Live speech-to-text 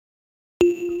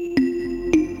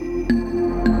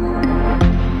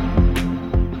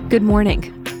Good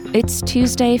morning. It's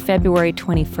Tuesday, February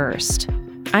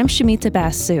 21st. I'm Shamita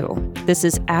Basu. This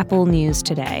is Apple News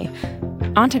Today.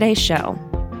 On today's show,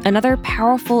 another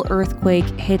powerful earthquake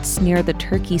hits near the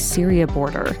Turkey-Syria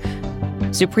border.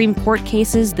 Supreme Court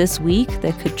cases this week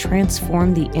that could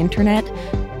transform the internet,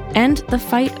 and the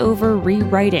fight over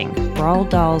rewriting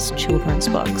Roald Dahl's children's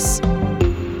books.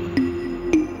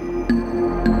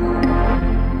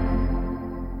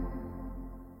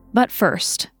 But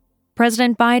first,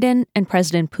 President Biden and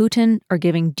President Putin are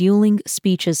giving dueling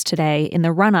speeches today in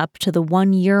the run-up to the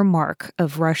one-year mark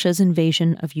of Russia's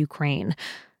invasion of Ukraine.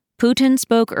 Putin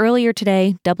spoke earlier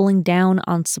today, doubling down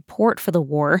on support for the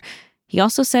war. He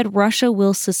also said Russia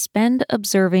will suspend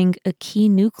observing a key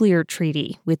nuclear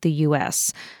treaty with the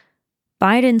U.S.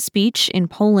 Biden's speech in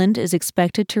Poland is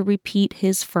expected to repeat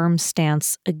his firm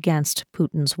stance against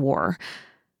Putin's war.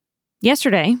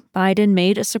 Yesterday, Biden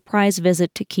made a surprise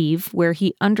visit to Kyiv where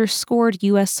he underscored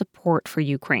U.S. support for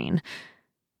Ukraine.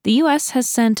 The U.S. has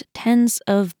sent tens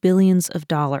of billions of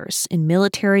dollars in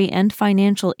military and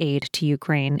financial aid to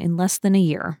Ukraine in less than a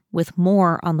year, with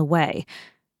more on the way.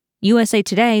 USA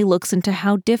Today looks into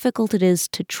how difficult it is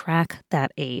to track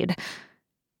that aid.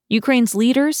 Ukraine's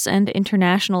leaders and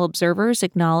international observers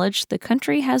acknowledge the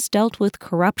country has dealt with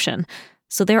corruption,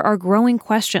 so there are growing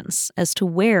questions as to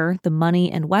where the money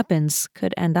and weapons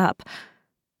could end up.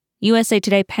 USA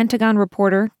Today Pentagon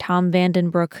reporter Tom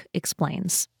Vandenbroek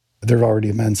explains. There have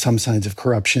already been some signs of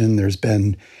corruption. There's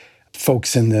been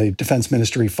folks in the defense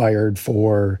ministry fired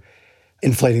for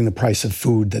inflating the price of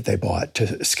food that they bought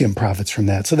to skim profits from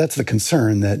that. So that's the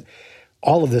concern, that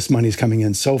all of this money is coming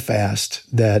in so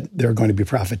fast that there are going to be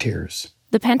profiteers.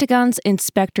 The Pentagon's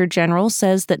Inspector General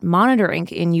says that monitoring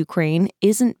in Ukraine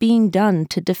isn't being done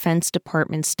to Defense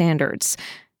Department standards.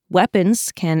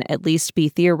 Weapons can at least be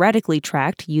theoretically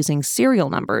tracked using serial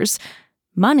numbers.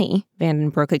 Money,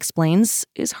 Vandenbroek explains,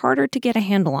 is harder to get a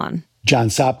handle on. John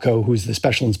Sopko, who's the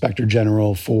Special Inspector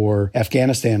General for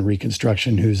Afghanistan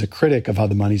reconstruction, who's a critic of how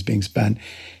the money's being spent,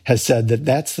 has said that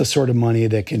that's the sort of money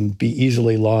that can be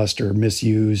easily lost or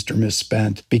misused or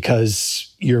misspent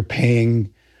because you're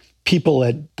paying people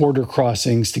at border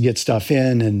crossings to get stuff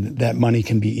in, and that money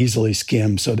can be easily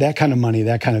skimmed. So that kind of money,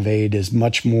 that kind of aid is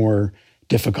much more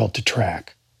difficult to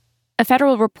track. A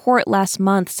federal report last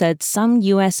month said some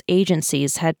U.S.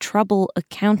 agencies had trouble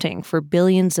accounting for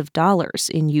billions of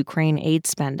dollars in Ukraine aid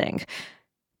spending.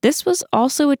 This was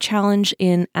also a challenge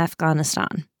in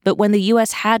Afghanistan. But when the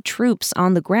U.S. had troops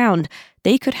on the ground,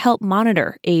 they could help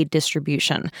monitor aid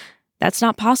distribution. That's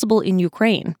not possible in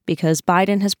Ukraine because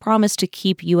Biden has promised to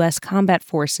keep U.S. combat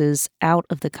forces out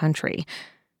of the country.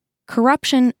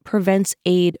 Corruption prevents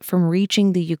aid from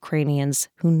reaching the Ukrainians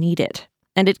who need it,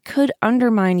 and it could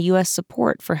undermine U.S.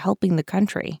 support for helping the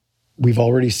country. We've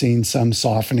already seen some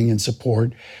softening in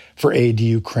support for aid to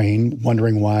Ukraine,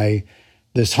 wondering why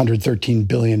this $113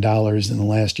 billion in the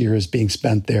last year is being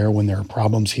spent there when there are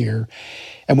problems here.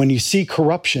 And when you see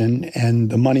corruption and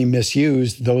the money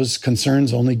misused, those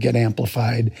concerns only get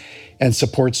amplified and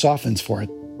support softens for it.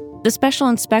 The special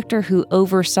inspector who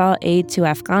oversaw aid to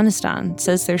Afghanistan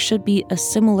says there should be a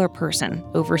similar person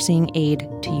overseeing aid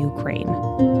to Ukraine.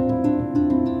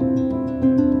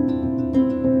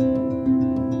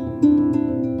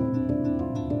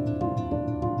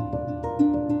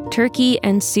 Turkey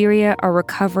and Syria are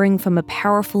recovering from a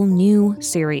powerful new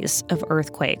series of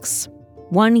earthquakes.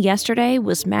 One yesterday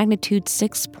was magnitude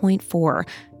 6.4,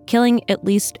 killing at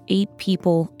least 8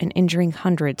 people and injuring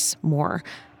hundreds more.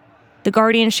 The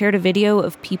Guardian shared a video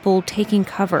of people taking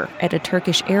cover at a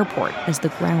Turkish airport as the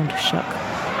ground shook.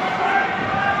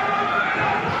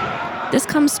 This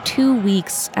comes 2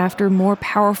 weeks after more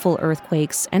powerful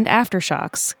earthquakes and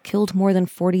aftershocks killed more than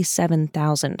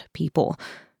 47,000 people.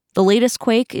 The latest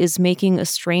quake is making a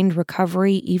strained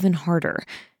recovery even harder.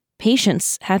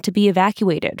 Patients had to be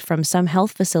evacuated from some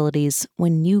health facilities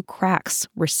when new cracks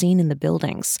were seen in the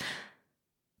buildings.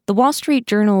 The Wall Street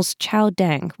Journal's Chao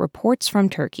Deng reports from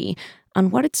Turkey on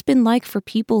what it's been like for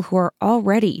people who are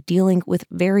already dealing with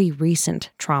very recent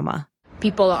trauma.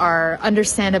 People are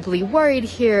understandably worried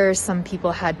here. Some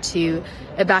people had to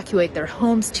evacuate their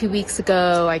homes 2 weeks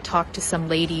ago. I talked to some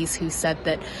ladies who said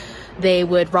that they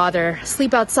would rather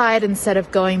sleep outside instead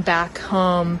of going back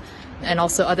home, and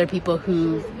also other people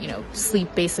who,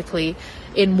 sleep basically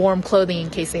in warm clothing in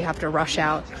case they have to rush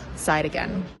outside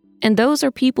again. And those are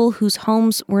people whose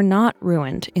homes were not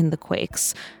ruined in the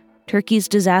quakes. Turkey's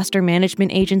disaster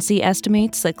management agency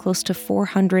estimates that close to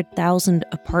 400,000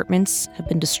 apartments have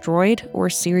been destroyed or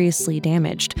seriously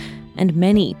damaged, and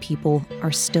many people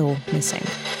are still missing.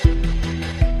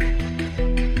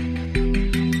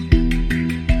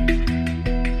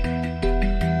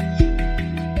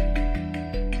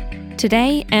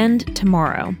 Today and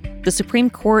tomorrow, the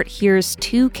Supreme Court hears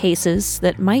two cases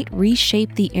that might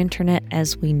reshape the internet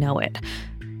as we know it.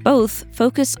 Both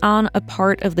focus on a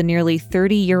part of the nearly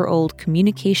 30-year-old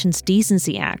Communications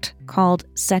Decency Act called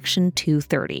Section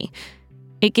 230.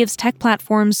 It gives tech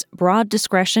platforms broad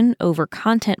discretion over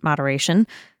content moderation,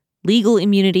 legal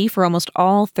immunity for almost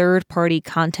all third-party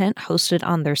content hosted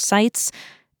on their sites,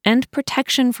 and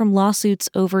protection from lawsuits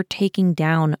over taking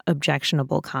down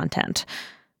objectionable content.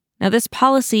 Now, this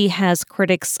policy has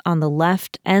critics on the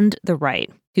left and the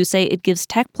right who say it gives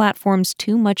tech platforms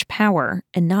too much power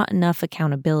and not enough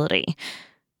accountability.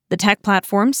 The tech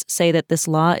platforms say that this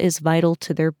law is vital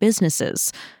to their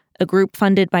businesses. A group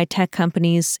funded by tech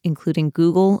companies, including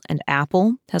Google and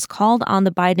Apple, has called on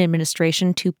the Biden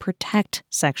administration to protect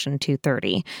Section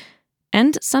 230.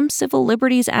 And some civil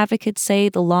liberties advocates say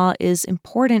the law is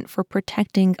important for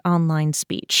protecting online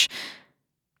speech.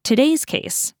 Today's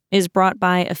case is brought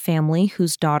by a family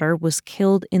whose daughter was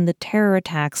killed in the terror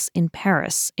attacks in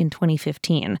Paris in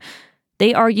 2015.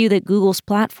 They argue that Google's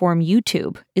platform,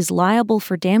 YouTube, is liable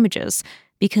for damages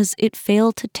because it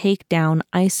failed to take down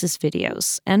ISIS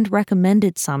videos and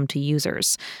recommended some to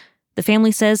users. The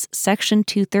family says Section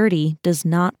 230 does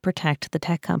not protect the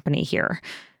tech company here.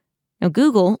 Now,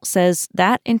 Google says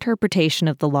that interpretation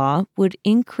of the law would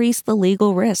increase the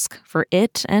legal risk for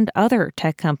it and other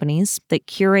tech companies that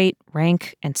curate,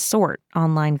 rank, and sort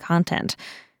online content.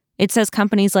 It says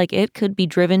companies like it could be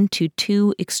driven to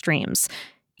two extremes,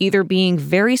 either being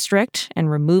very strict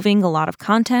and removing a lot of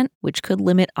content, which could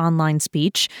limit online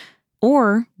speech,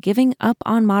 or giving up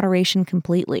on moderation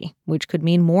completely, which could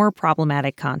mean more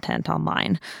problematic content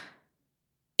online.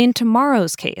 In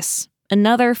tomorrow's case,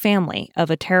 another family of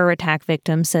a terror attack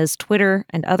victim says Twitter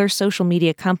and other social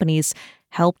media companies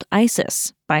helped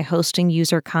ISIS by hosting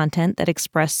user content that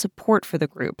expressed support for the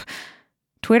group.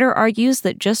 Twitter argues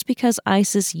that just because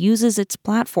ISIS uses its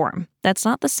platform, that's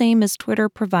not the same as Twitter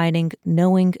providing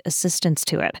knowing assistance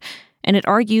to it, and it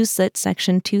argues that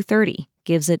Section 230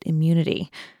 gives it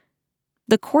immunity.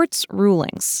 The court's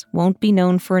rulings won't be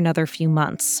known for another few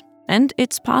months, and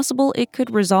it's possible it could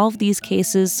resolve these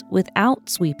cases without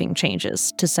sweeping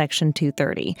changes to Section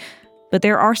 230. But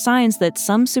there are signs that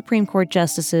some Supreme Court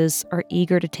justices are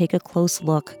eager to take a close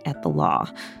look at the law.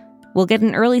 We'll get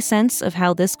an early sense of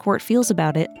how this court feels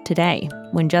about it today,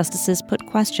 when justices put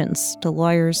questions to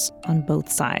lawyers on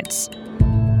both sides.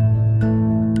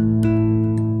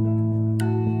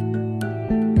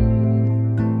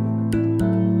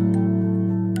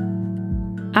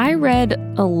 I read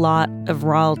a lot of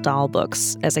Roald Dahl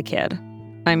books as a kid.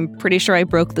 I'm pretty sure I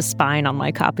broke the spine on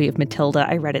my copy of Matilda.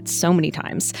 I read it so many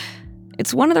times.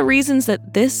 It's one of the reasons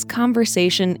that this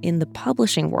conversation in the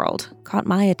publishing world caught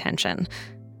my attention.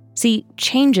 See,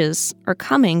 changes are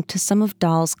coming to some of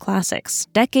Dahl's classics,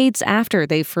 decades after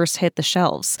they first hit the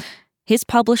shelves. His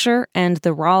publisher and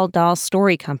the Roald Dahl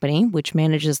Story Company, which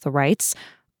manages the rights,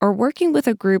 are working with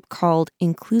a group called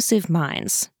Inclusive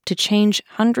Minds to change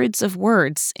hundreds of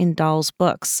words in Dahl's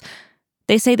books.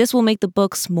 They say this will make the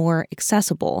books more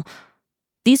accessible.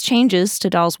 These changes to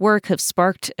Dahl's work have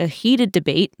sparked a heated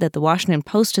debate that the Washington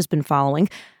Post has been following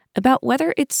about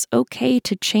whether it's okay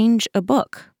to change a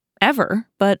book, ever,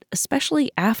 but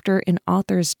especially after an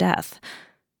author's death.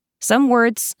 Some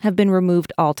words have been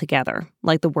removed altogether,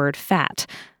 like the word fat.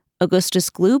 Augustus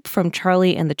Gloop from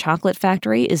Charlie and the Chocolate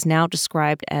Factory is now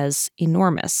described as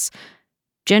enormous.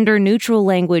 Gender-neutral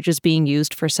language is being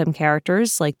used for some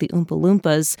characters, like the Oompa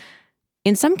Loompas.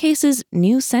 In some cases,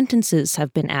 new sentences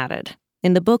have been added.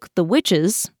 In the book The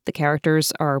Witches, the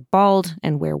characters are bald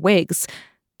and wear wigs.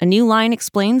 A new line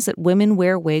explains that women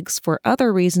wear wigs for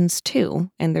other reasons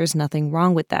too, and there's nothing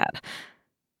wrong with that.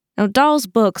 Now, Dahl's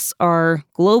books are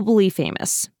globally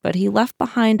famous, but he left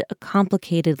behind a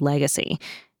complicated legacy.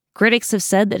 Critics have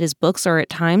said that his books are at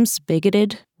times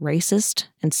bigoted, racist,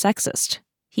 and sexist.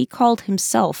 He called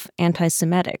himself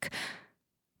anti-Semitic.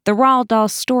 The Roald Dahl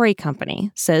Story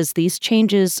Company says these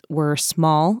changes were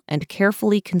small and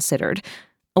carefully considered,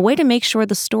 a way to make sure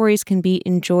the stories can be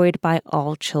enjoyed by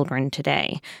all children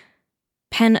today.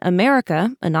 PEN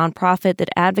America, a nonprofit that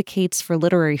advocates for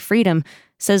literary freedom,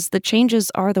 says the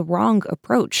changes are the wrong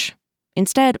approach.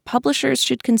 Instead, publishers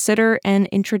should consider an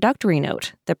introductory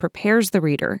note that prepares the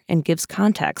reader and gives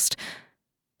context.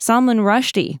 Salman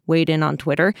Rushdie weighed in on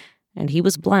Twitter, and he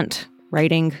was blunt,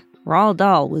 writing, "Roald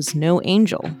Dahl was no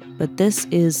angel, but this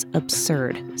is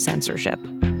absurd censorship."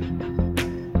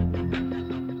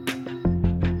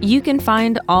 You can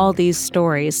find all these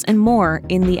stories and more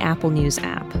in the Apple News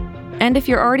app. And if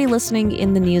you're already listening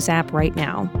in the News app right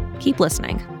now, keep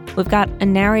listening. We've got a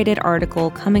narrated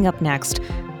article coming up next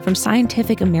from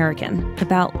Scientific American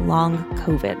about long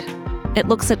COVID. It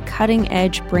looks at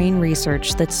cutting-edge brain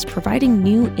research that's providing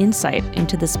new insight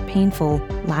into this painful,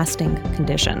 lasting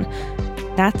condition.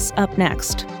 That's up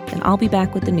next, and I'll be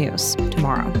back with the news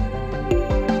tomorrow.